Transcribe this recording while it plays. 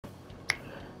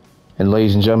And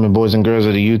ladies and gentlemen, boys and girls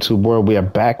of the YouTube world, we are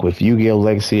back with Yu-Gi-Oh!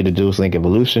 Legacy of the Duelist Link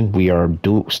Evolution. We are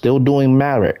still doing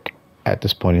Maverick at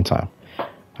this point in time. All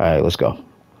right, let's go.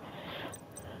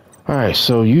 All right,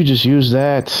 so you just used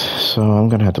that. So I'm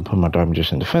going to have to put my Dark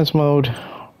Magician in defense mode.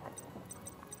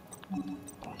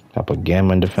 I'll put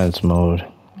Gamma in defense mode.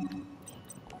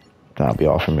 That'll be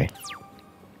all for me.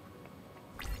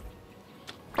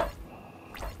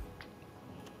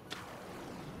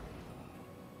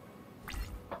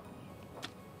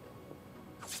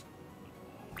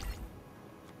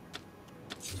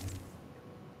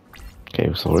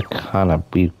 Okay, so we kind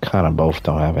of both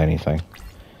don't have anything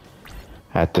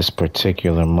at this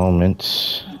particular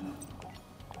moment.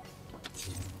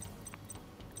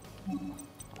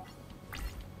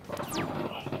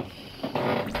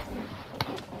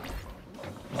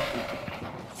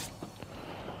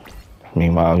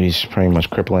 Meanwhile, he's pretty much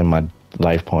crippling my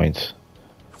life points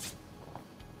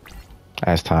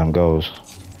as time goes.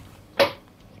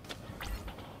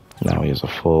 Now he has a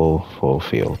full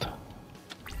field.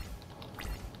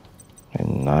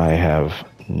 And I have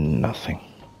nothing.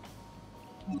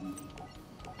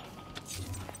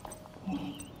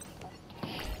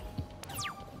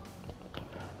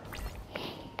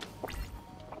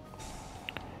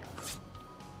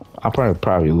 I'll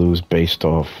probably lose based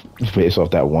off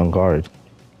that one card.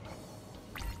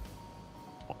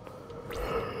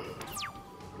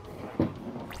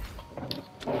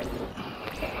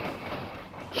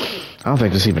 I don't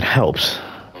think this even helps.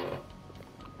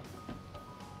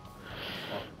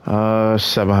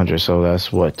 700, so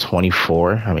that's what,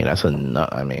 24? I mean, that's enough.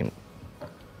 I mean,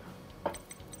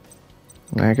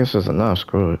 I guess that's enough.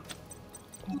 Screw it.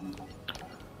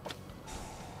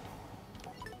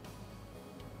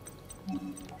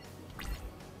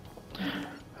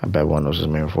 I bet one of those is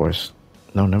Mirror Force.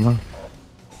 No, never mind.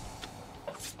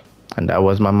 And that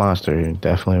was my monster. It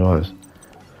definitely was.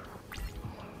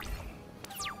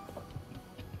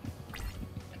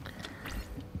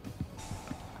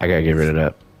 I gotta get rid of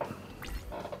that.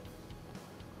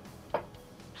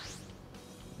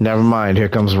 Never mind, here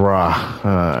comes Ra.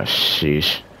 Ah,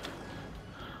 sheesh.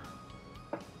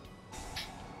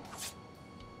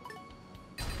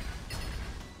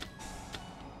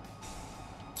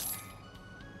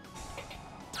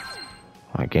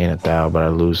 I gain 1,000, but I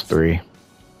lose 3.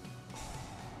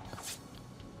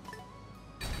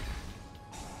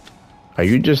 Are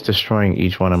you just destroying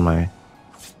each one of my...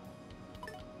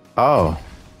 Oh.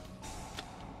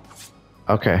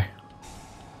 Okay.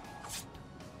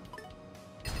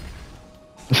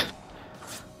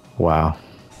 Wow.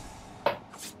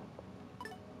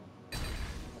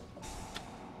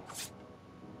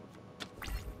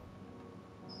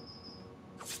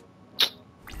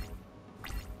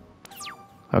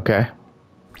 Okay.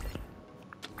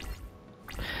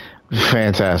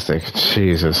 Fantastic.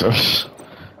 Jesus.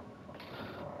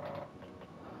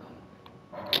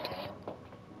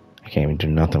 I can't even do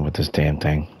nothing with this damn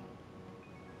thing.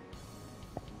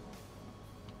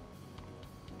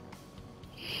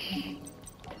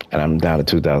 And I'm down to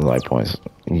 2,000 life points.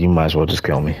 You might as well just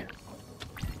kill me.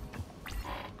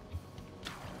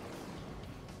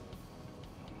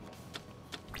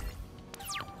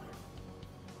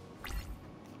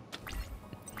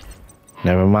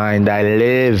 Never mind, I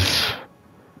live.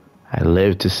 I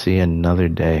live to see another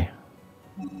day.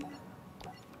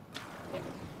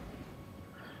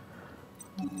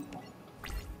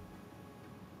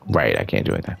 Right, I can't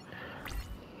do anything.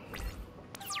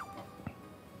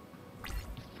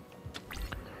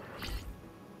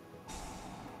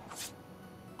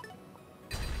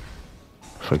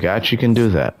 Forgot you can do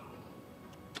that.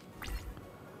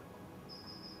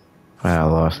 I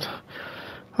lost.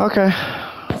 Okay.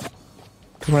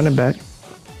 Run it back.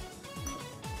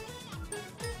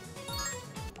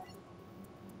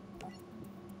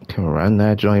 Can run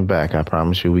that joint back. I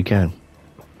promise you we can.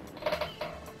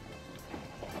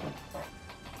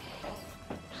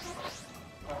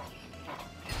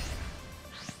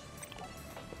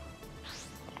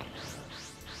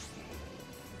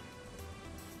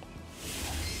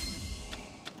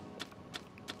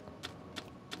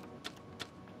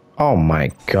 Oh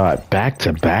my god,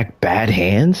 back-to-back bad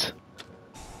hands?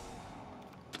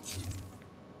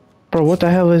 Bro, what the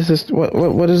hell is this?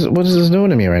 What is this doing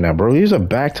to me right now, bro? These are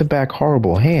back-to-back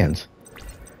horrible hands.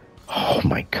 Oh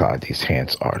my god, these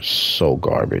hands are so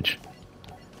garbage.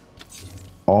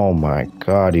 Oh my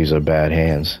god, these are bad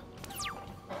hands.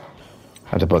 I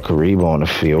have to put Karibo on the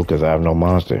field because I have no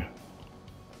monster.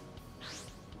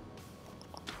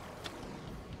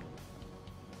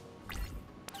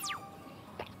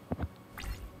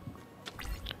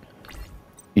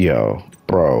 Yo,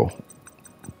 bro.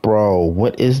 Bro,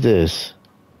 what is this?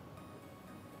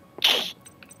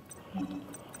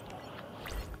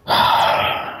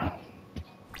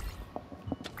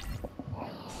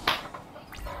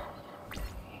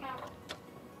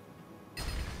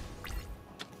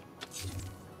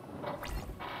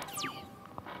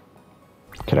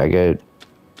 Could I get...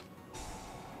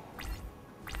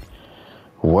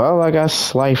 Well, I got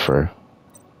Slifer.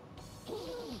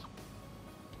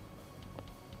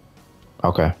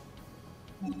 Okay.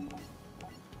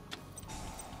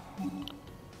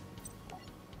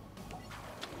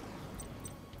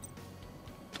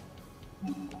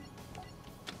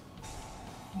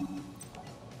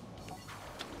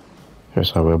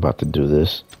 Here's how we're about to do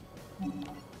this.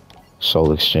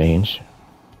 Soul exchange.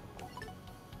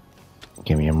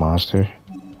 Give me a monster.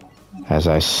 As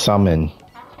I summon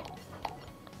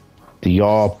the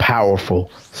all-powerful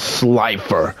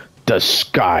Slifer, the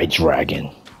Sky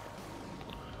Dragon.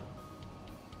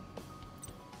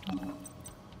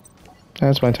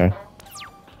 That's my turn.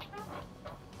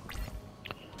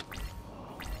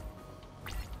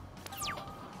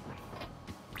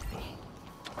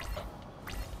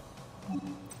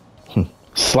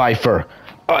 Slifer,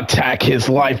 attack his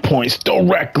life points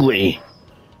directly.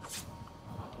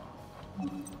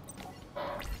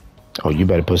 Oh, you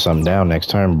better put something down next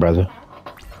turn, brother.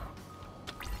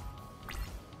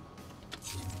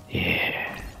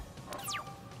 Yeah.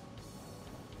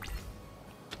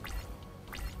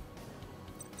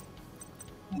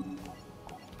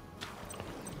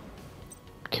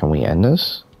 Can we end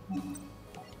this?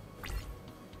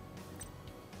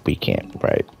 We can't,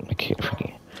 right? I can't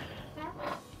forget.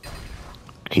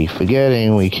 Keep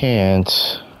forgetting we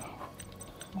can't.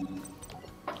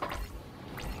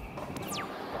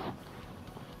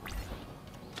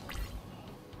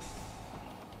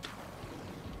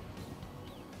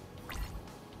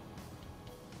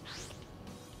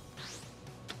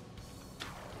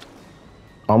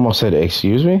 Almost said,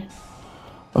 excuse me?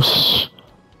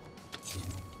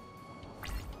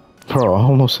 Bro, I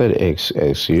almost said,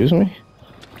 excuse me?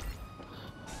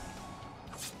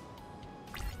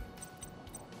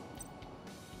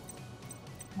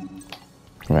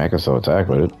 I mean, I can still attack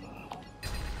with it.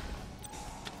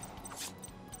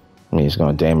 I mean, it's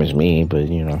gonna damage me, but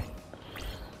you know,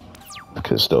 I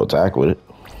could still attack with it.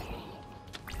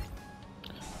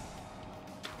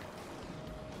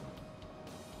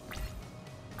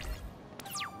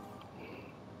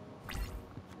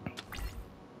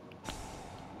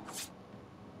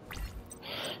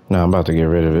 Now I'm about to get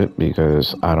rid of it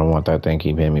because I don't want that thing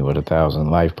keep hitting me with 1,000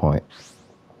 life point.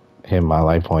 Hit my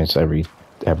life points every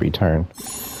turn.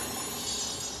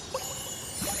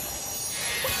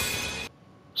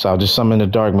 So I'll just summon the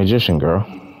Dark Magician girl.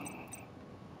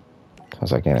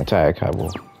 Since I can't attack, I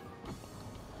will.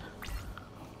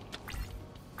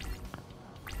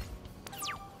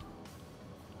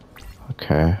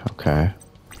 Okay.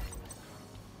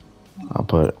 I'll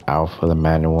put Alpha the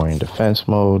Mandalorian defense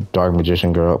mode. Dark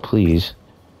Magician girl, please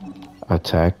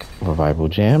attack Revival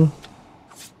Jam.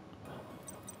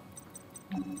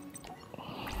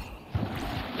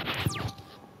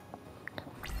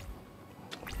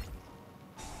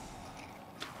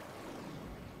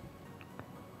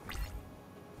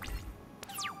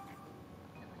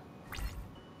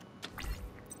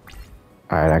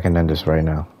 Alright, I can end this right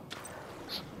now.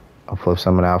 I'll flip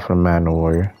someone out for the Mandal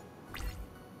Warrior.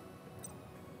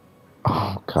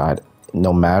 Oh god.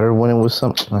 No matter when it was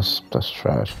something. That's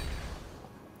trash.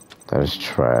 That is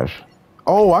trash.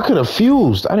 Oh, I could have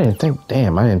fused. I didn't think.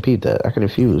 Damn, I didn't peep that. I could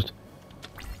have fused.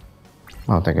 I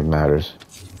don't think it matters.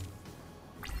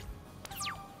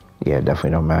 Yeah, it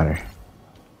definitely don't matter.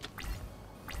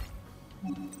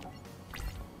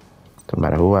 Don't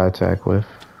matter who I attack with.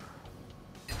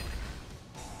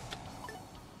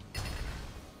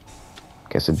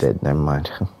 Guess it did. Never mind.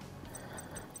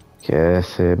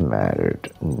 Guess it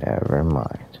mattered. Never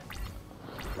mind.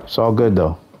 It's all good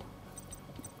though.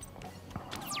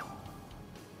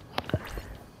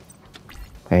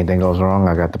 Anything goes wrong,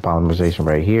 I got the polymerization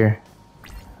right here.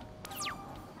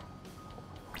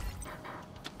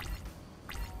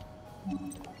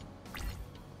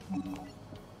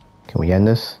 Can we end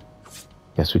this?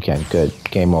 Yes, we can. Good.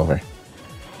 Game over.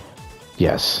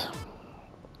 Yes.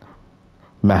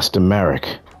 Master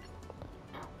Merrick.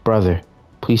 Brother,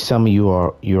 please tell me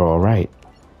you're all right.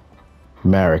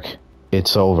 Merrick,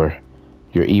 it's over.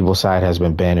 Your evil side has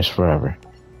been banished forever.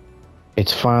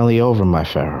 It's finally over, my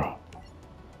pharaoh.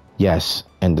 Yes,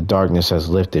 and the darkness has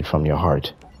lifted from your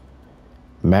heart.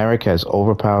 Merrick has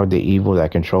overpowered the evil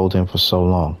that controlled him for so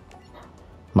long.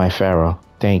 My pharaoh,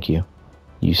 thank you.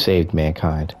 You saved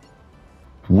mankind.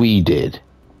 We did.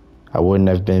 I wouldn't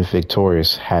have been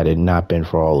victorious had it not been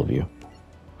for all of you.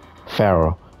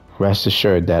 Pharaoh, rest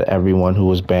assured that everyone who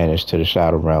was banished to the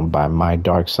Shadow Realm by my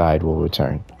dark side will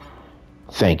return.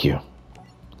 Thank you.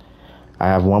 I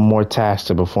have one more task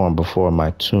to perform before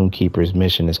my Tomb Keeper's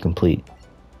mission is complete.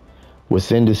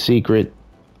 Within the secret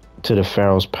to the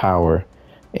Pharaoh's power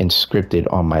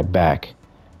inscripted on my back,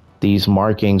 these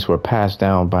markings were passed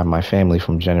down by my family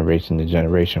from generation to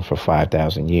generation for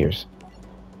 5,000 years.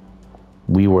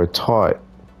 We were taught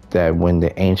that when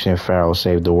the ancient Pharaoh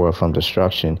saved the world from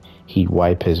destruction, he'd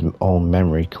wipe his own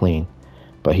memory clean.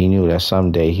 But he knew that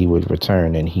someday he would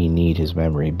return and he'd need his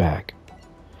memory back.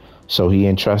 So he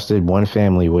entrusted one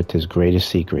family with his greatest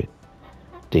secret,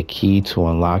 the key to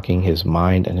unlocking his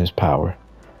mind and his power.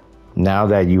 Now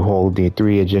that you hold the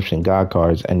 3 Egyptian god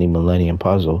cards and the Millennium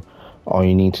Puzzle, all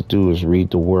you need to do is read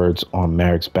the words on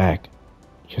Merrick's back.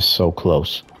 You're so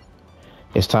close.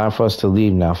 It's time for us to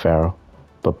leave now, Pharaoh.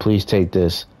 But please take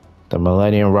this. The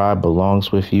Millennium Rod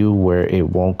belongs with you where it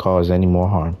won't cause any more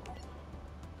harm.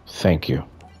 Thank you.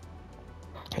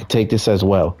 And take this as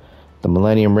well. The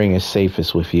Millennium Ring is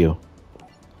safest with you.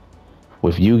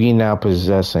 With Yugi now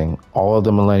possessing all of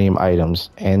the Millennium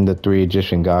items and the 3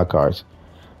 Egyptian god cards,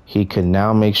 he could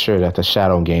now make sure that the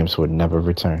Shadow Games would never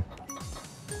return.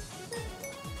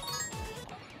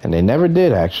 And they never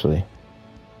did, actually.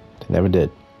 They never did.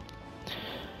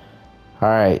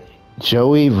 Alright,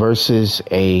 Joey versus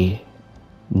a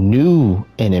new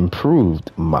and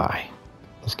improved Mai.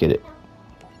 Let's get it.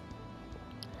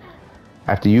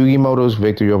 After Yugimoto's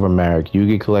victory over Marek,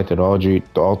 Yugi collected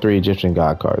all 3 Egyptian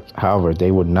god cards. However,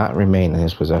 they would not remain in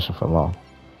his possession for long.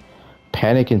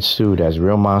 Panic ensued as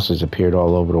real monsters appeared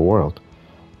all over the world.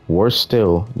 Worse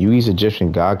still, Yugi's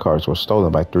Egyptian god cards were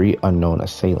stolen by 3 unknown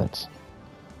assailants.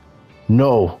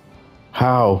 No!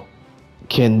 How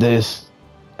can this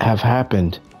have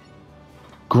happened?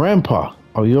 Grandpa,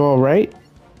 are you alright?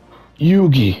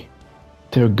 Yugi,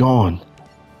 they're gone.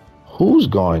 Who's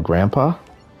gone, Grandpa?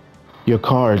 Your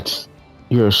cards.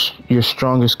 Your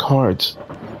strongest cards.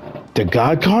 The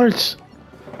god cards?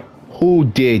 Who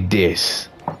did this?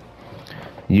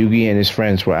 Yugi and his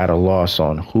friends were at a loss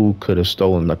on who could have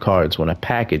stolen the cards when a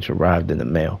package arrived in the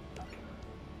mail.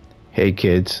 Hey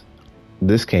kids,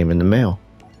 this came in the mail.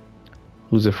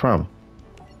 Who's it from?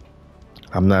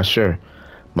 I'm not sure.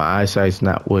 My eyesight's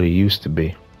not what it used to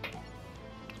be.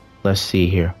 Let's see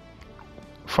here.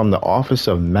 From the office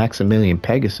of Maximilian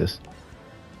Pegasus.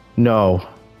 No,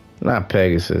 not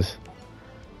Pegasus.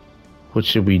 What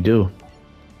should we do?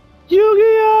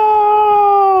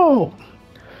 Yu-Gi-Oh!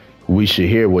 We should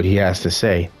hear what he has to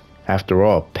say. After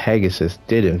all, Pegasus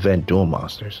did invent duel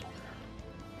monsters.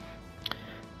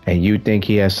 And you think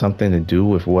he has something to do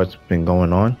with what's been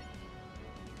going on?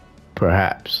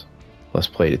 Perhaps. Let's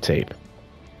play the tape.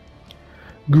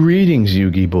 Greetings,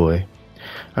 Yugi boy.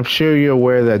 I'm sure you're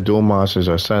aware that duel monsters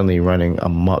are suddenly running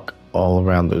amok all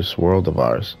around this world of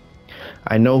ours.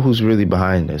 I know who's really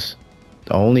behind this.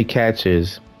 The only catch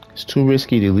is, it's too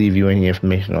risky to leave you any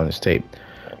information on this tape.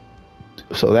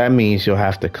 So that means you'll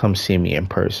have to come see me in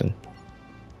person.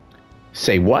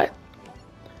 Say what?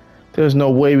 There's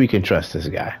no way we can trust this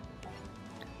guy.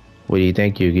 What do you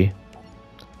think, Yugi?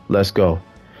 Let's go.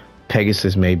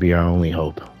 Pegasus may be our only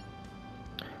hope.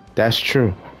 That's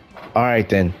true. Alright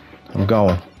then, I'm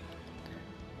going.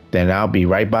 Then I'll be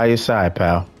right by your side,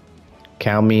 pal.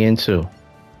 Count me in too.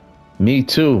 Me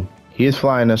too. He is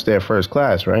flying us there first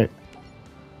class, right?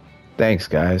 Thanks,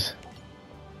 guys.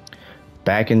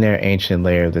 Back in their ancient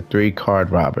lair, the three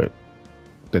card robbers,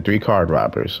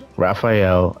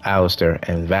 Raphael, Alistair,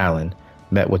 and Valen,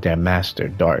 met with their master,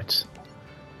 Darts.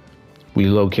 We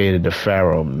located the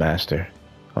Pharaoh, Master.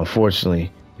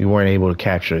 Unfortunately, we weren't able to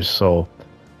capture his soul,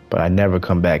 but I never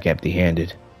come back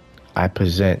empty-handed. I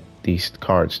present these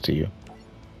cards to you.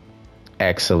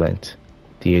 Excellent.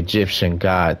 The Egyptian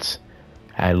gods.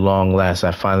 At long last,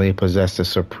 I finally possess the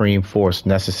supreme force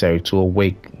necessary to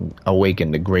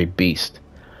awaken the great beast.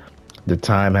 The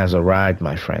time has arrived,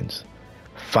 my friends.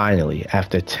 Finally,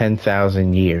 after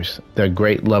 10,000 years, the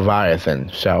great Leviathan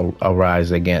shall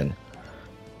arise again.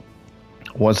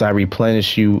 Once I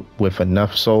replenish you with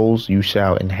enough souls, you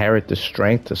shall inherit the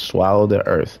strength to swallow the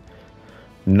earth.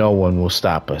 No one will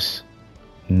stop us.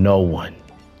 No one.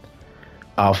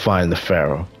 I'll find the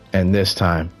Pharaoh, and this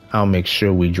time, I'll make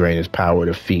sure we drain his power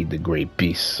to feed the great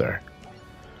beast, sir.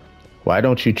 Why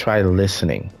don't you try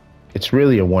listening? It's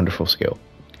really a wonderful skill.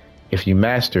 If you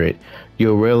master it,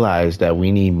 you'll realize that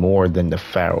we need more than the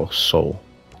Pharaoh's soul.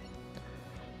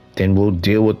 Then we'll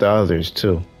deal with the others,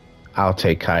 too. I'll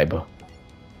take Kaiba.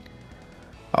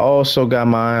 I also got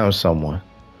my eye on someone.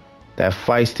 That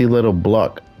feisty little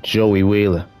Bluck, Joey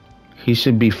Wheeler. He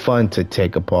should be fun to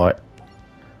take apart.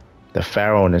 The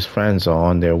Pharaoh and his friends are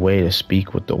on their way to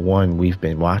speak with the one we've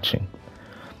been watching.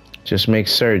 Just make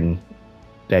certain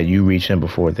that you reach him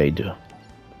before they do.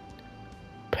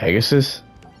 Pegasus?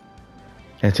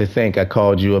 And to think I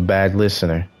called you a bad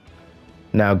listener.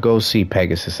 Now go see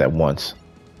Pegasus at once.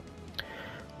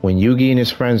 When Yugi and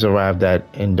his friends arrived at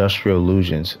Industrial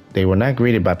Illusions, they were not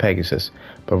greeted by Pegasus,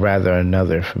 but rather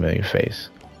another familiar face.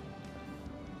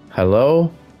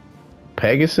 Hello?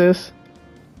 Pegasus?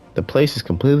 The place is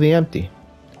completely empty.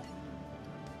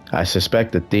 I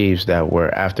suspect the thieves that were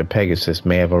after Pegasus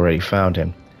may have already found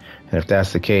him, and if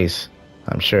that's the case,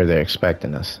 I'm sure they're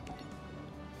expecting us.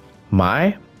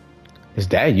 Mai? Is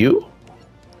that you?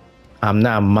 I'm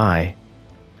not Mai.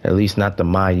 At least not the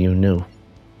Mai you knew.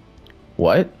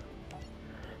 What?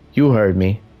 You heard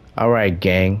me. Alright,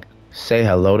 gang. Say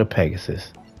hello to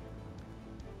Pegasus.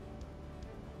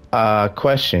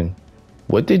 Question.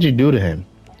 What did you do to him?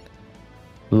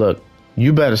 Look,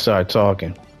 you better start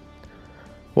talking.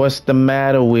 What's the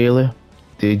matter, Wheeler?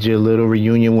 Did your little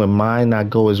reunion with Mai not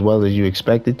go as well as you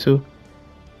expected to?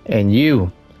 And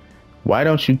you, why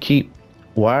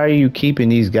are you keeping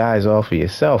these guys all for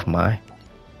yourself, Mai?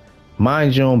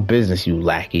 Mind your own business, you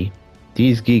lackey.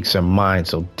 These geeks are mine,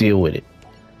 so deal with it.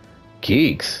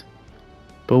 Geeks?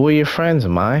 But we're your friends,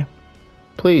 Mai.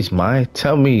 Please, Mai,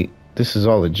 tell me this is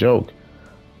all a joke.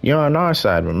 You're on our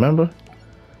side, remember?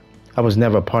 I was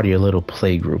never part of your little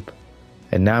play group.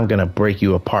 And now I'm gonna break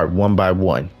you apart one by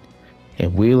one.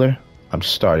 And Wheeler, I'm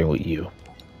starting with you.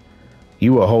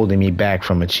 You were holding me back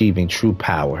from achieving true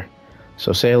power.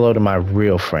 So say hello to my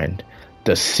real friend,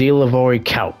 the Seal of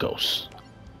Orichalcos.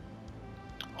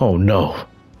 Oh no,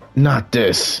 not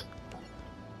this.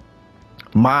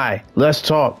 Mai, let's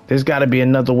talk. There's gotta be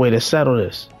another way to settle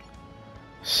this.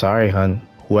 Sorry, hun.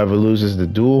 Whoever loses the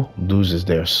duel loses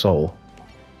their soul.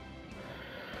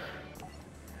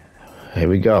 Here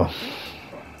we go.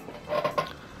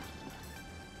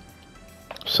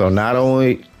 So not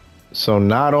only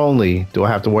do I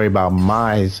have to worry about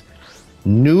Mai's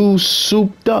new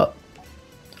souped up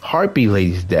Harpy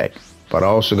Ladies deck, but I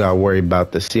also got to worry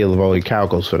about the Seal of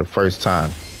Orichalcos for the first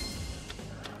time.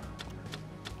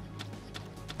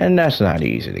 And that's not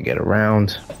easy to get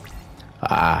around.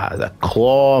 The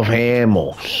Claw of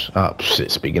Animals. Oh,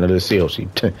 shit, speaking of the seal, she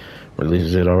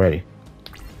releases it already.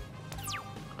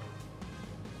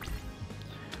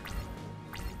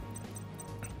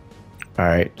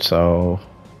 Alright, so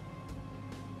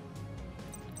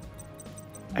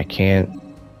I can't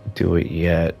do it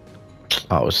yet.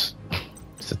 Oh, it's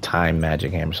a time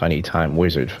magic hammer, so I need time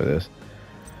wizard for this.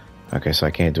 Okay, so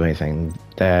I can't do anything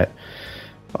that.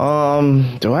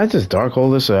 Do I just dark hole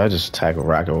this or I just tackle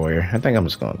Rocket Warrior? I think I'm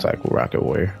just gonna tackle Rocket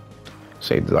Warrior.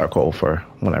 Save the dark hole for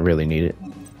when I really need it.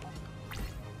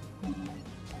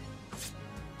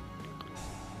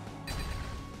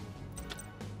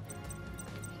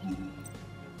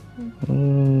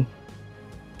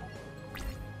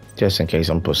 Just in case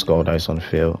I'm gonna put Skull Dice on the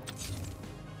field.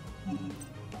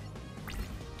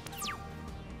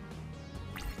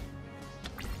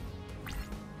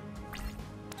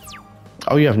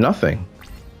 Oh, you have nothing.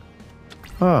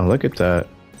 Oh, look at that.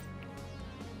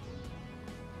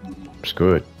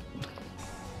 Screw it.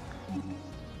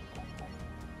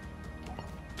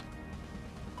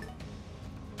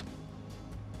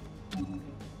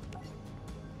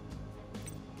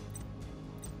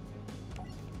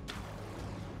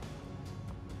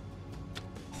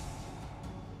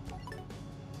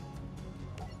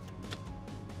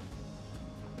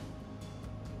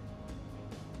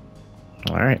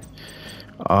 All right.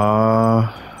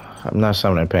 I'm not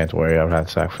summoning Panther Warrior. I've had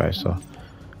to sacrifice, so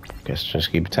guess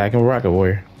just keep attacking Rocket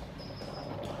Warrior.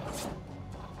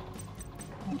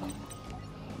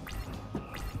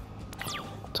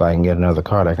 So I can get another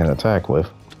card I can attack with.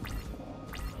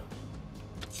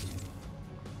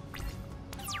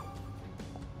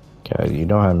 Okay, you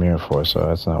don't have Mirror Force, so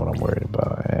that's not what I'm worried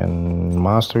about. And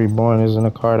Monster Reborn isn't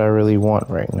a card I really want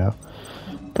right now.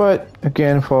 But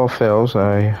again, if all fails,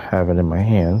 I have it in my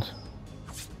hands.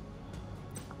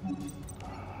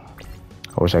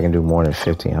 I wish I can do more than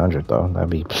 1,500 though.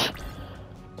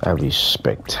 That'd be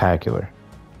spectacular.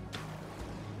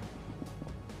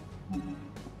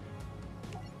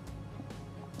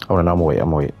 Oh no, I'm gonna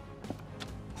wait.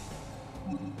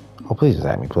 Oh, please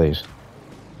attack me, please.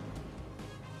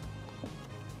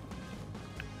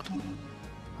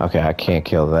 Okay, I can't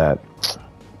kill that.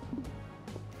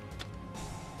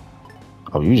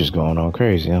 Oh, you just going all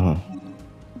crazy, huh?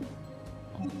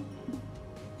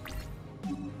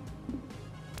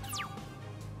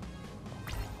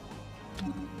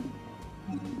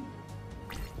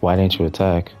 Why didn't you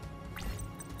attack?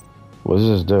 What does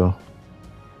this do?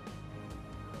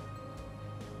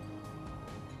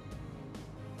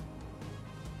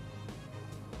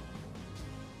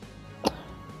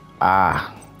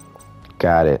 Ah,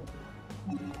 got it.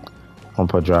 I'm gonna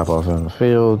put drop off in the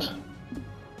field.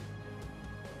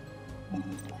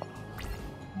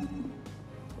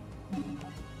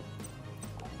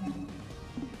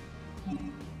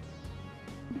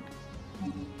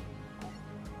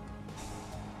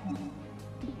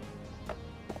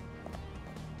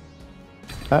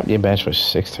 Oh, you're benched for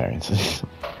 6 turns.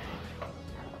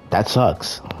 That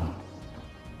sucks.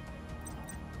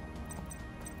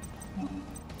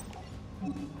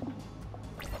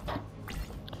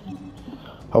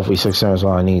 Hopefully 6 turns is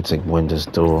all I need to win this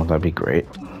duel. That'd be great.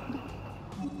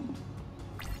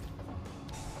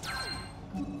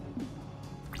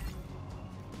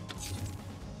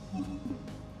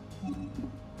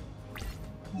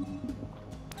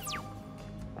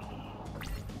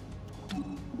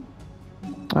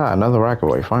 Ah, another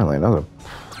Rockaway. Finally, another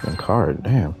card.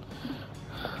 Damn.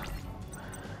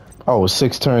 Oh,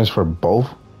 6 turns for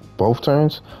both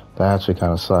turns? That actually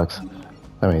kind of sucks.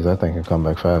 That means that thing can come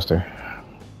back faster.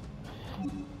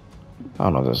 I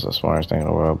don't know if this is the smartest thing in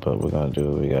the world, but we're gonna do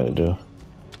what we gotta do.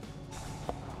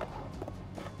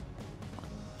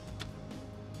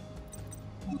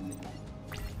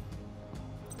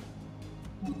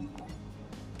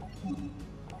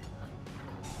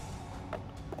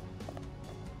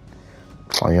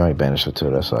 Oh, you only banished for 2,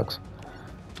 that sucks.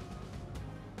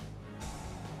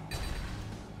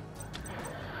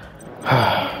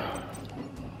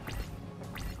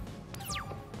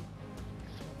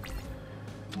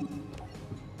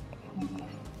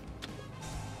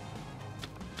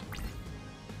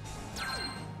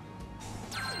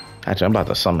 Actually, I'm about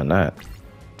to summon that.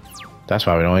 That's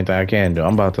probably the only thing I can do.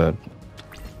 I'm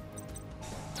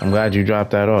glad you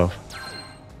dropped that off.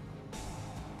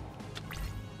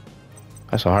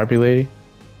 That's a Harpy lady?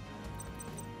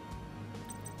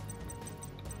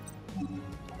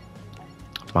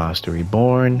 Monster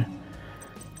Reborn.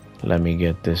 Let me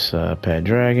get this pet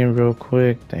dragon real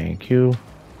quick. Thank you.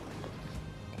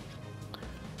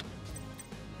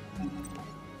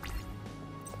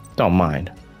 Don't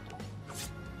mind.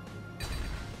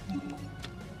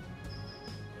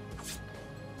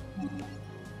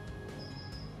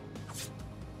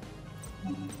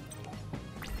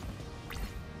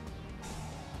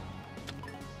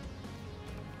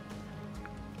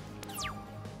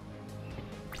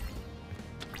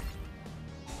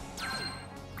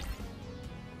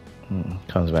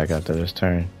 Comes back after this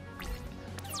turn.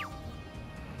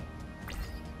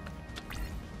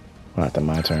 After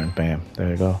my turn. Bam.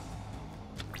 There you go.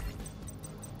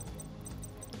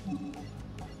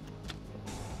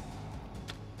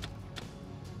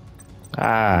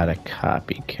 Ah, the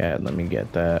copycat. Let me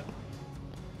get that.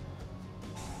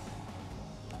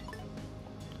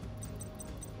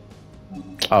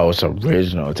 Oh, it's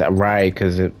original. It's right,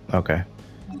 because it... Okay.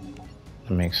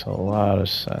 That makes a lot of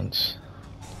sense.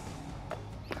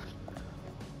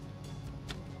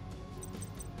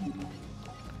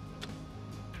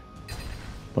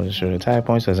 What is your attack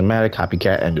points? Doesn't matter.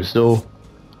 Copycat and the duel.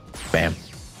 Bam.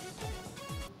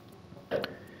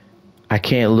 I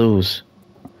can't lose.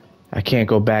 I can't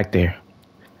go back there.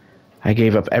 I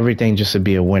gave up everything just to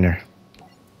be a winner.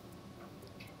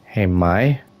 Hey,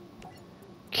 Mai.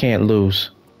 Can't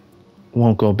lose.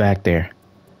 Won't go back there.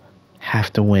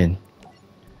 Have to win.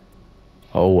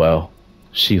 Oh well.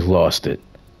 She lost it.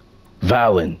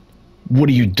 Valen, what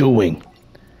are you doing?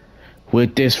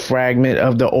 With this fragment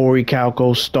of the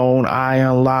Orichalco stone, I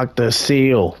unlock the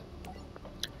seal.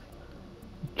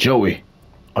 Joey,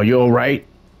 are you alright?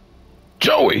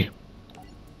 Joey!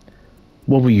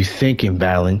 What were you thinking,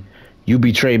 Valen? You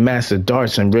betrayed Master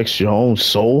Darts and risked your own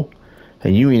soul?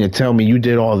 And you mean to tell me you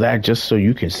did all that just so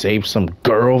you can save some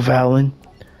girl, Valen?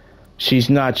 She's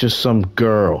not just some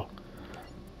girl.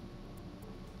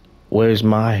 Where's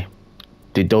Mai?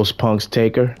 Did those punks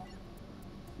take her?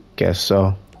 Guess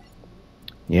so.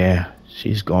 Yeah,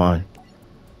 she's gone.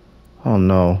 Oh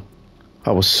no.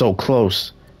 I was so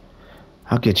close.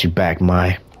 I'll get you back,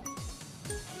 Mai.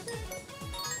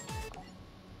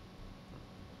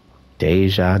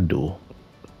 Deja vu.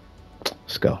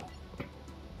 Let's go.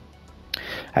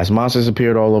 As monsters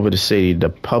appeared all over the city, the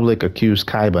public accused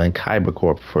Kaiba and Kaiba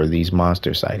Corp for these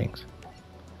monster sightings.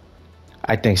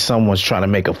 I think someone's trying to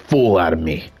make a fool out of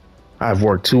me. I've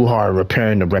worked too hard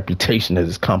repairing the reputation of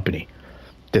this company.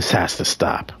 This has to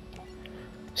stop.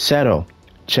 Seto,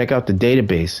 check out the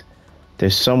database.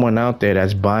 There's someone out there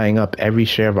that's buying up every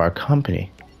share of our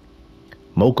company.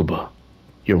 Mokuba,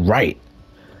 you're right.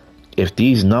 If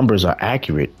these numbers are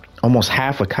accurate, Almost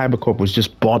half of Kyber Corp was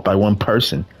just bought by one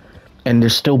person, and they're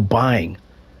still buying.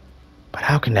 But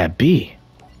how can that be?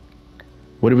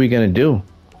 What are we going to do?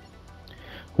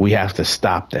 We have to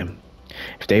stop them.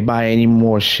 If they buy any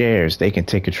more shares, they can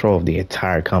take control of the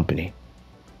entire company.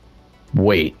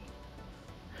 Wait.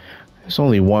 There's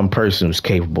only one person who's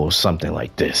capable of something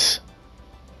like this.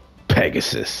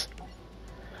 Pegasus.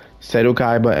 Seto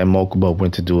Kaiba and Mokuba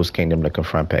went to Duelist Kingdom to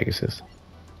confront Pegasus.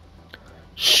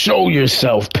 Show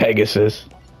yourself, Pegasus!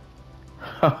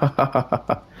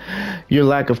 Your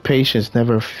lack of patience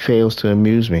never fails to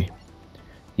amuse me.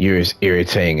 You're as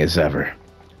irritating as ever.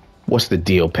 What's the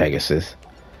deal, Pegasus?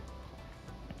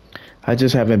 I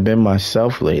just haven't been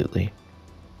myself lately.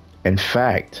 In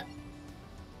fact,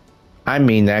 I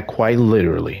mean that quite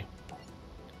literally.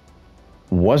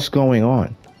 What's going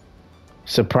on?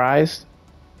 Surprised?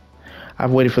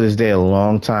 I've waited for this day a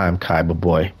long time, Kaiba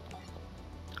boy.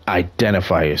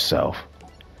 Identify yourself.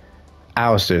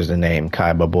 Alistair's the name,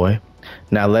 Kaiba boy.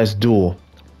 Now let's duel.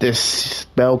 This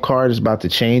spell card is about to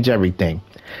change everything.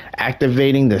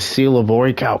 Activating the Seal of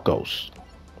Orichalcos.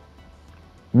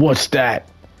 What's that?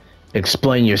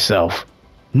 Explain yourself.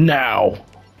 Now.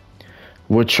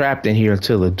 We're trapped in here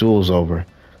until the duel's over.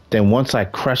 Then once I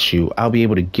crush you, I'll be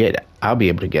able to get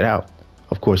out.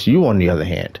 Of course, you, on the other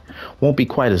hand, won't be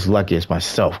quite as lucky as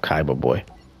myself, Kaiba boy.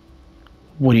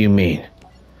 What do you mean?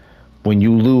 When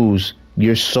you lose,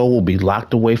 your soul will be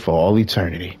locked away for all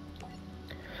eternity.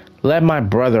 Let my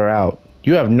brother out.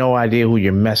 You have no idea who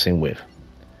you're messing with.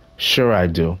 Sure I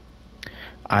do.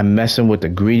 I'm messing with a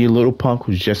greedy little punk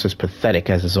who's just as pathetic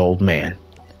as his old man.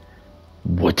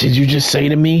 What did you just say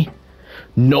to me?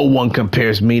 No one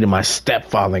compares me to my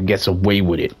stepfather and gets away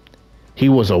with it. He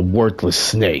was a worthless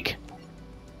snake.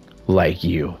 Like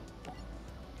you.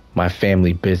 My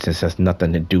family business has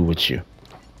nothing to do with you.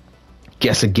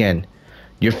 Guess again.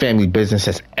 Your family business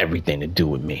has everything to do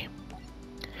with me.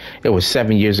 It was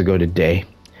 7 years ago today.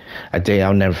 A day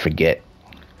I'll never forget.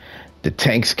 The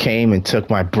tanks came and took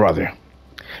my brother.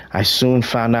 I soon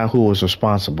found out who was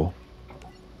responsible.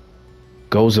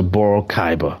 Gozaburo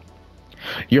Kaiba.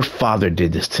 Your father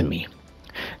did this to me.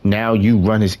 Now you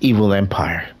run his evil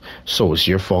empire, so it's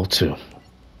your fault too.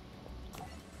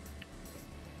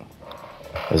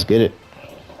 Let's get it.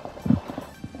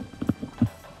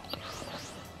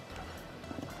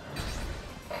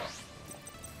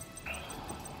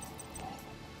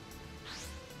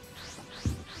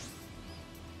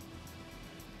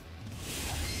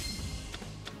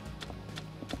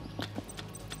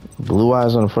 Blue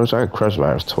eyes on the first. I got crush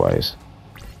virus twice.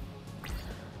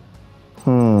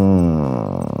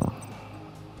 I'm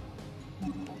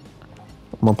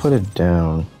gonna put it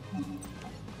down.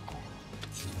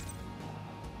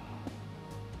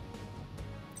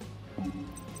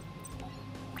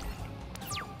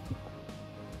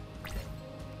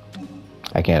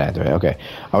 I can't activate it. Okay.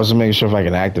 I was just making sure if I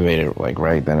can activate it like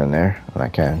right then and there. And I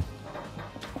can.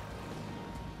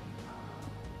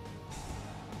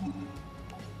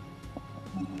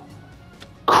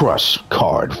 Crush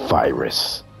card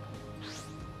virus.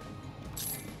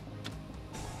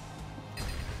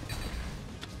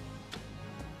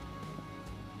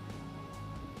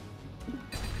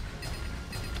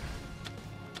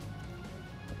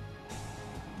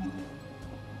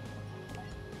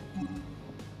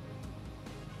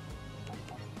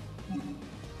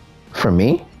 For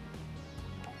me?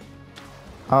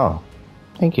 Oh,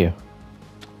 thank you.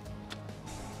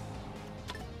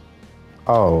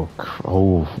 Oh,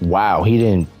 wow, he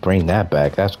didn't bring that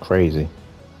back. That's crazy.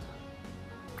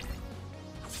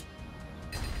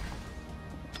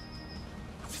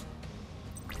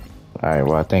 Alright,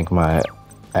 well, I think my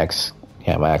ex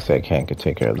can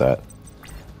take care of that.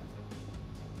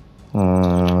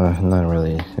 Not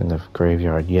really in the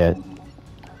graveyard yet.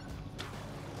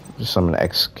 Just summon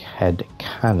X-Head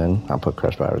Cannon. I'll put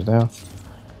Crush Virus down.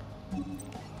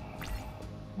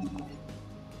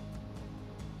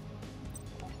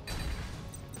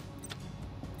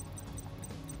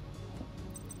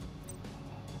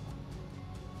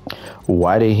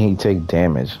 Why did he take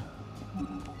damage?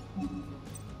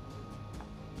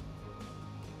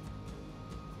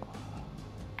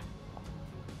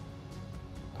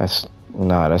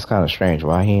 That's kind of strange.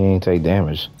 Why he didn't take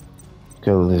damage?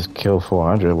 Could just kill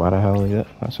 400. Why the hell is that?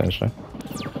 That's interesting.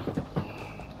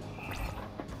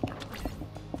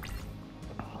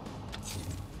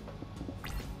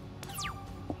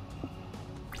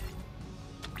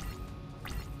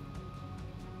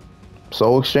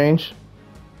 Soul exchange?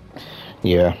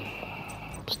 Yeah.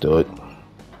 Let's do it.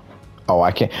 Oh,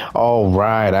 I can't. Oh,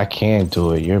 right. I can't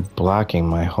do it. You're blocking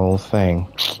my whole thing.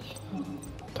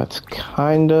 That's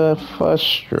kind of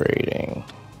frustrating.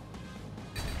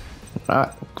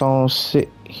 not gonna sit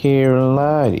here and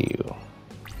lie to you.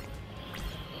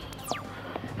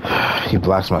 He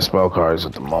blocks my spell cards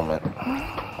at the moment.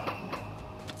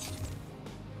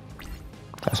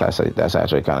 That's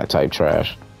actually kind of type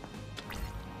trash.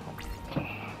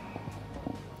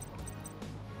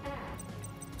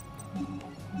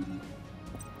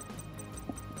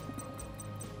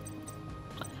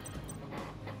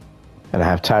 And I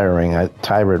have Tyrant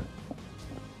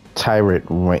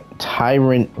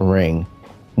Wing.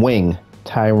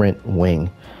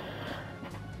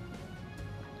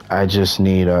 I just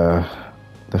need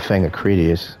the Fang of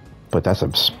Cretius, but that's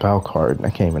a spell card, and I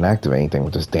can't even activate anything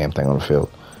with this damn thing on the field.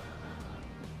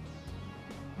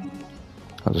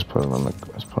 I'll just put it on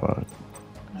let's put it on.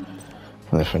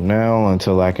 And then for now,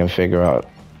 until I can figure out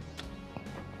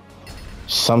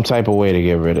some type of way to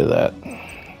get rid of that.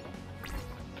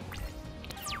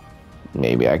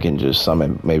 Maybe I can just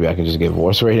summon, maybe I can just get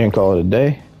Voice Radiant and call it a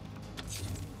day.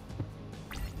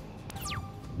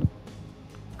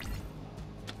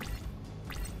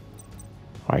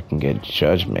 Or I can get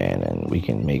Judgment and we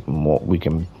can make more, we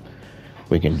can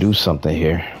do something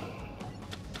here.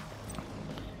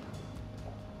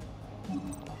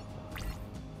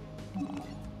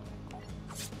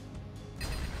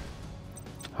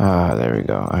 There we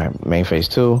go. All right, main phase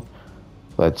 2.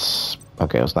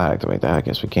 Okay, let's not activate that. I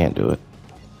guess we can't do it.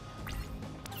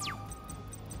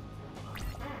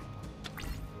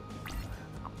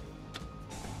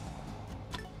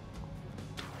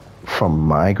 From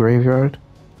my graveyard?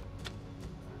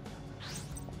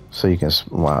 So you can,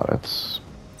 wow, that's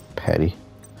petty.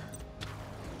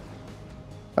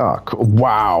 Oh,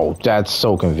 wow, that's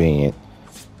so convenient.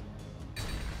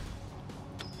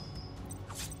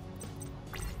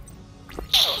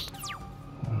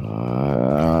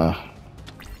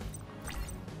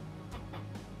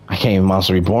 I can't even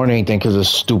Monster Reborn anything because of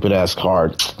stupid ass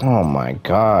card. Oh my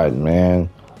god, man.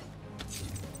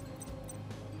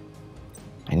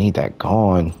 I need that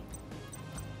gone.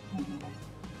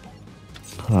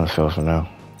 Put on a field for now.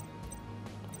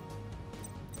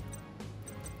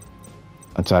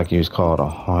 Attack use called a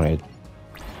haunted.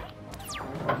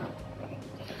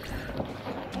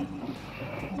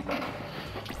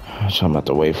 That's what I'm about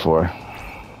to wait for.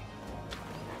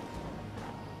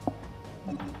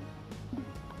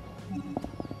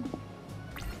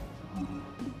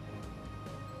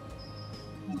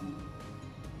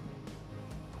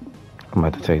 I'm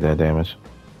about to take that damage.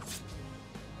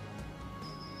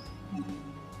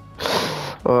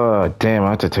 Oh, damn,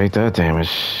 I have to take that damage.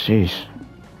 Sheesh.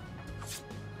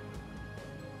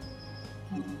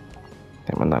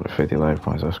 Damn, I'm not at 50 life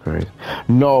points. That's crazy.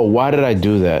 No, why did I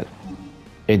do that?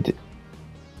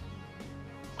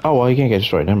 Oh, well, you can't get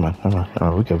destroyed. Never mind.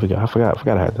 We good. I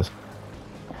forgot I had this.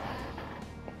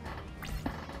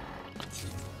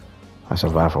 I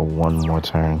survived for one more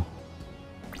turn.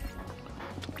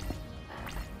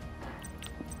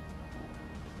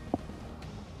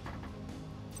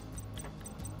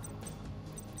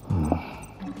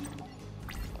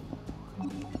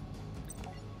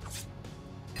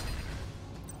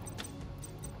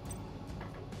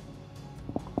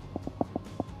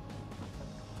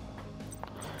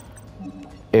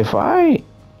 If I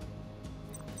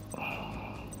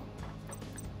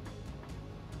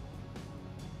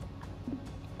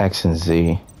X and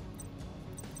Z,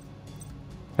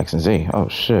 oh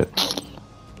shit.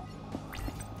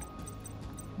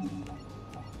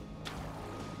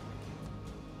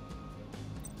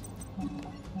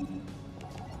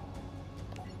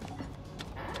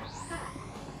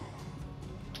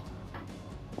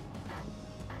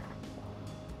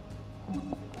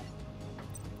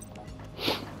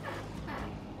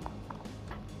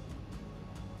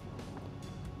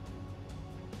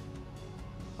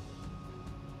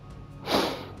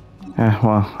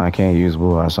 Well, I can't use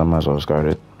Blue Eyes, so I might as well discard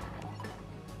it.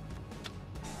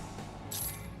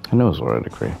 I knew it was already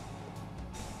decree.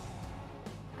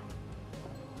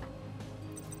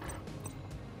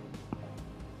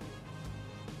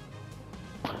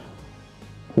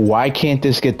 Why can't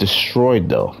this get destroyed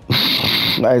though?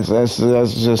 that's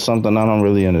just something I don't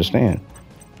really understand.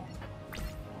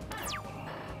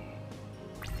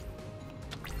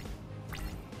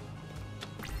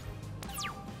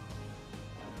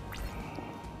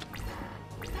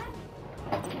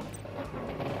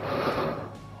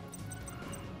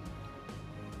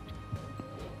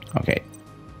 Okay.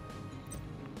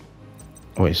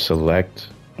 Wait, select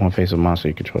one face of monster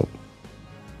you control.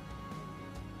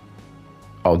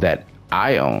 Oh, that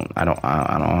I own. I don't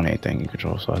own anything you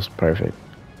control, so that's perfect.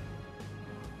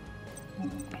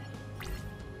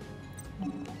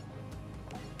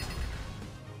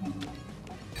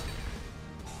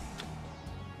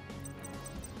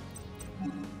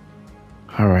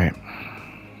 All right.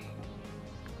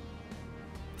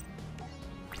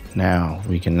 Now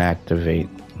we can activate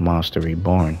Monster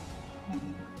Reborn.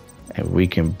 And we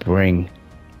can bring...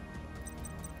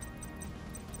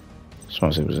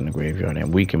 Swansea was in the graveyard.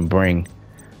 And we can bring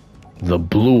the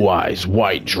Blue Eyes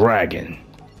White Dragon.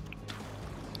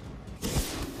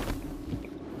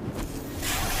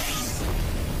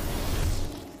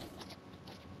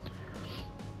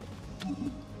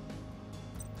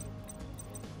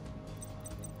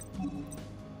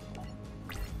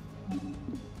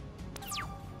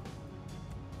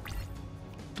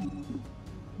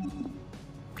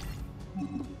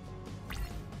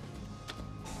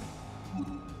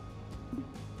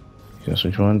 That's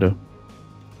what you want to do.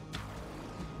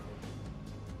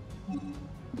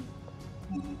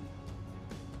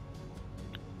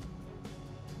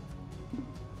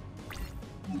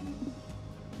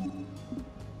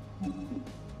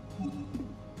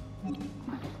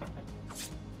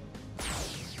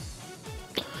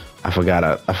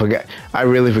 I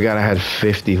really forgot I had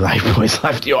 50 life points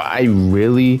left. Yo, I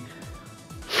really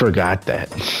forgot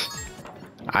that.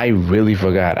 I really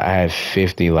forgot I had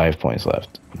 50 life points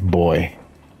left. Boy.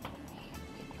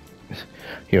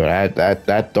 Yo,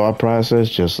 that thought process,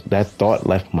 just that thought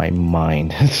left my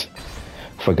mind.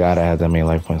 Forgot I had that many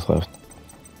life points left.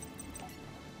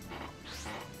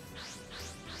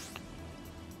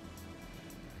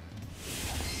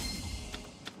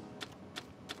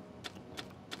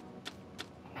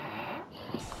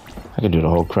 I can do the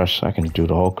whole crush. I can do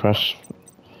the whole crush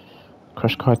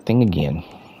card thing again.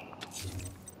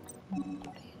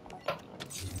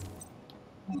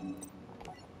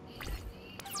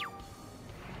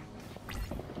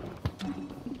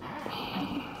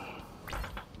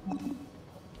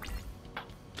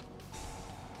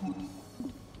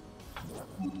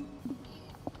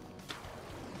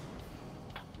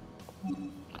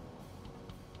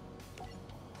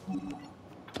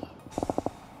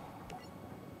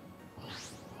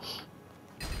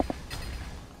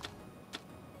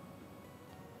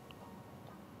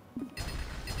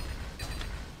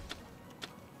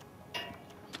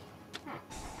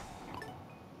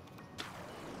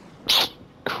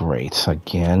 Great,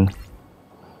 again.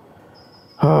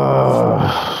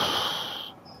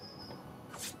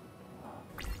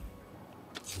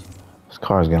 This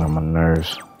car's getting on my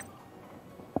nerves.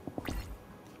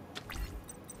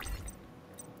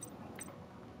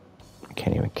 I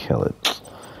can't even kill it.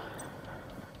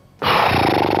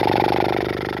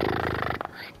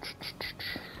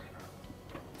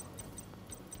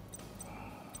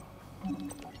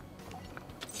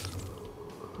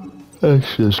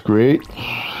 That's just great.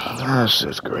 That's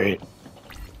just great.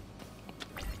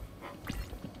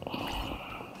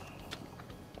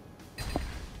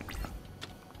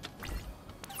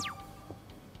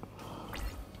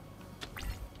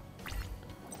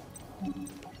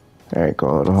 Alright,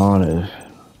 God Haunted.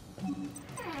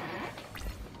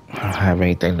 I don't have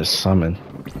anything to summon.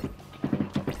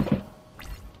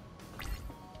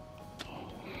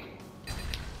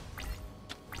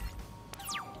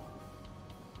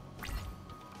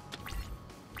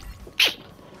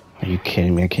 Are you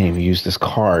kidding me? I can't even use this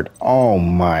card. Oh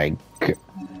my god.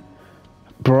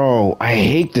 Bro, I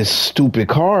hate this stupid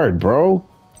card, bro.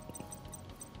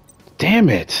 Damn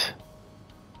it.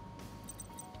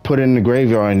 Put it in the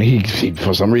graveyard and he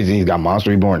for some reason he's got Monster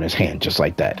Reborn in his hand just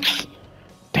like that.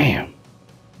 Damn.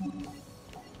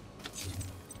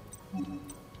 I'm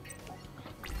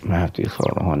gonna have to use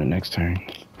Photo on the next turn.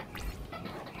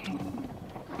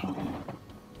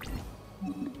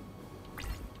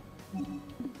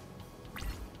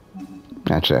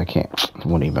 Actually, I can't. It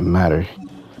wouldn't even matter.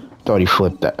 Thought he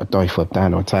flipped that. I thought he flipped that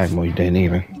on attack mode. He didn't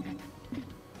even.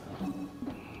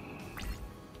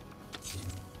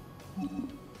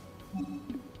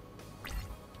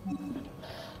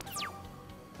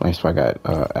 At least I got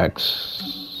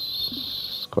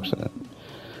X. Of course I didn't.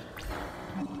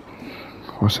 Of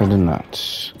course I did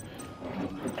not.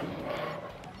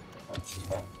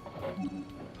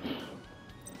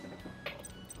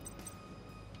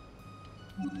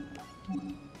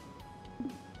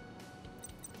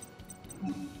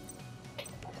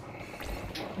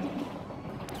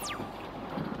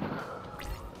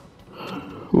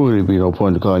 Would be no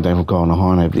point to call it from calling a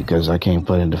Hornet because I can't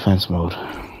play in defense mode.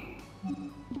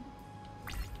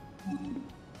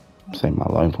 Save my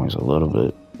life points a little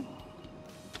bit.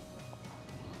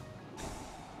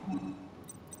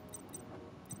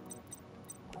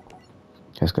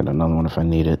 Just got another one if I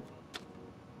need it.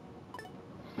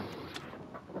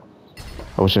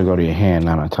 I wish I'd go to your hand,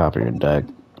 not on top of your deck.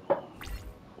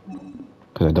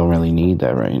 Because I don't really need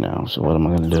that right now. So what am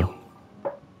I going to do?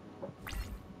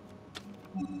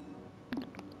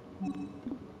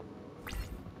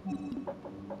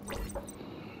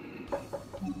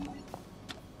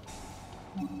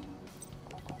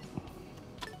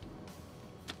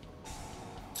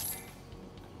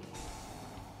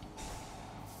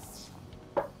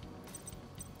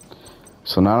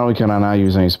 So not only can I not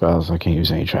use any spells, I can't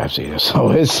use any traps either.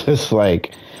 So it's just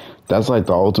like, that's like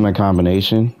the ultimate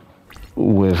combination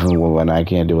with when I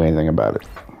can't do anything about it.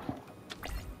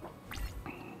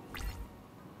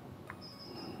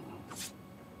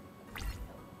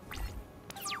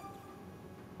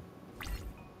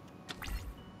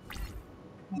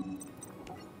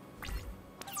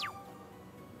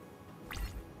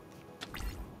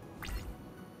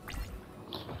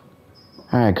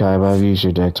 Alright, Kai, I've used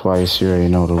your deck twice. You already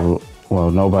know the rule.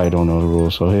 Well, nobody don't know the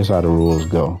rules, so here's how the rules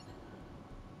go.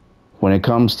 When it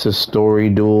comes to story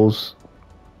duels,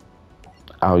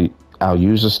 I'll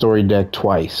use the story deck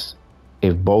twice.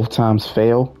 If both times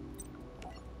fail,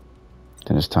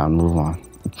 then it's time to move on.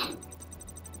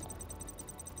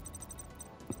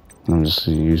 I'm just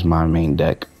gonna use my main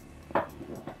deck.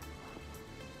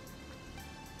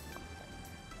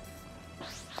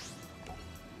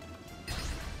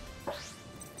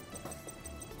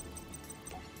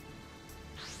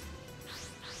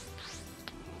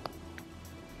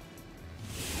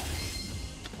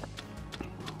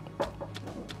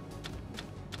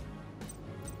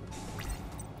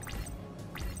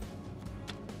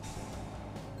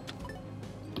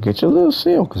 Get your little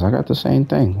seal, because I got the same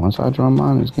thing. Once I draw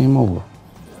mine, it's game over.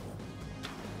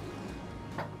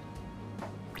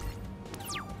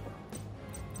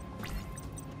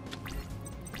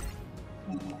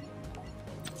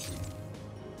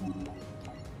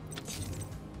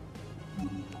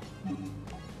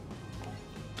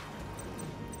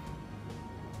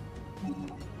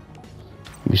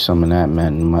 You summon that,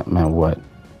 man what?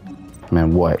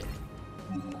 Man what?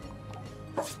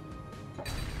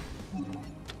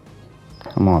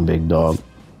 Come on, big dog.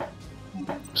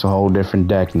 It's a whole different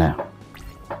deck now.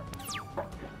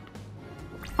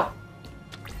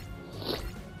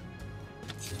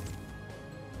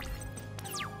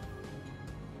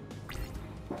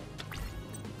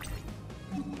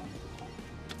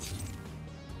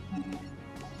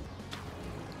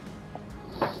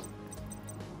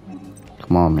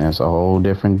 Come on, man. It's a whole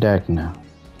different deck now.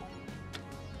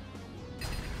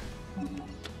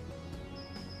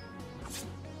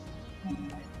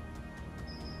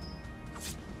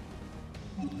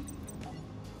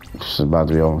 This is about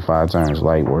to be over 5 turns.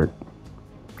 Light work.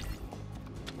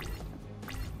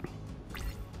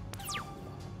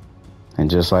 And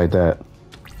just like that.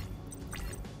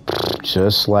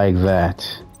 Just like that.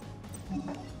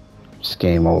 It's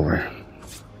game over.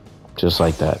 Just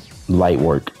like that. Light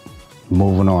work.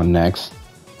 Moving on next.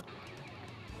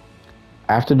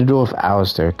 After the duel with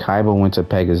Alistair, Kaiba went to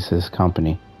Pegasus'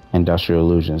 company, Industrial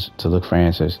Illusions, to look for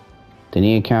answers. Then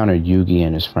he encountered Yugi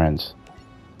and his friends.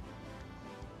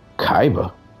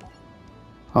 Kaiba?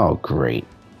 Oh, great.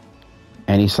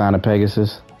 Any sign of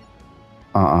Pegasus?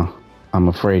 I'm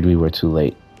afraid we were too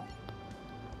late.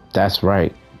 That's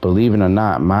right. Believe it or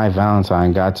not, my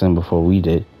Valentine got to him before we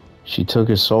did. She took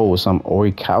his soul with some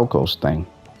Orichalcos thing.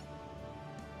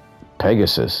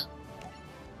 Pegasus?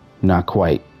 Not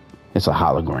quite. It's a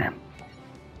hologram.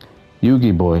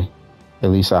 Yugi boy,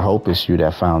 at least I hope it's you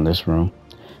that found this room.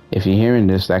 If you're hearing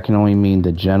this, that can only mean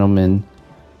the gentlemen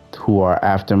who are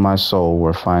after my soul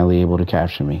were finally able to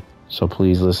capture me. So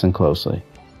please listen closely.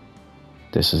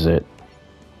 This is it.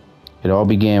 It all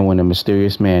began when a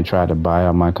mysterious man tried to buy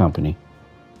out my company.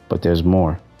 But there's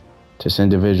more. This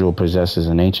individual possesses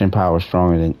an ancient power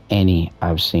stronger than any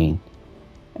I've seen.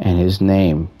 And his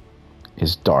name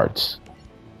is Darts.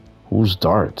 Who's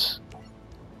Darts?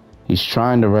 He's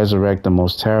trying to resurrect the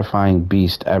most terrifying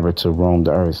beast ever to roam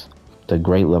the earth, the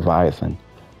great Leviathan,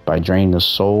 by draining the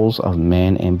souls of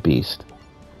man and beast.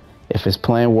 If his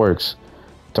plan works,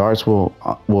 Darts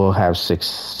will have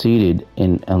succeeded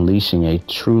in unleashing a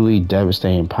truly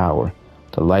devastating power,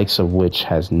 the likes of which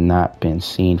has not been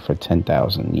seen for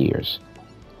 10,000 years.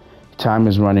 Time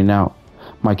is running out.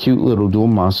 My cute little duel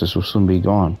monsters will soon be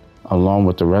gone, along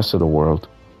with the rest of the world.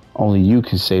 Only you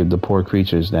can save the poor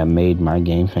creatures that made my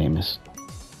game famous.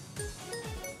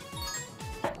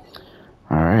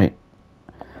 Alright.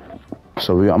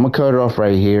 So I'm going to cut it off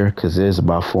right here because it is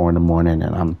about 4 in the morning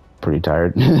and I'm pretty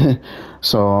tired.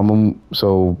 So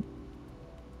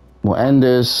we'll end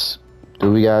this, do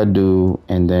what we got to do,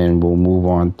 and then we'll move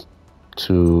on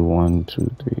to 1,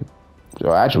 2, 3.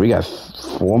 So actually, we got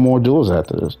 4 more duels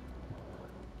after this.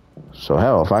 So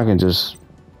hell, if I can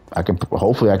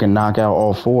hopefully I can knock out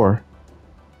all 4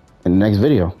 in the next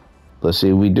video. Let's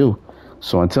see what we do.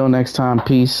 So until next time,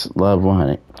 peace, love,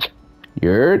 100. You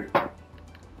heard?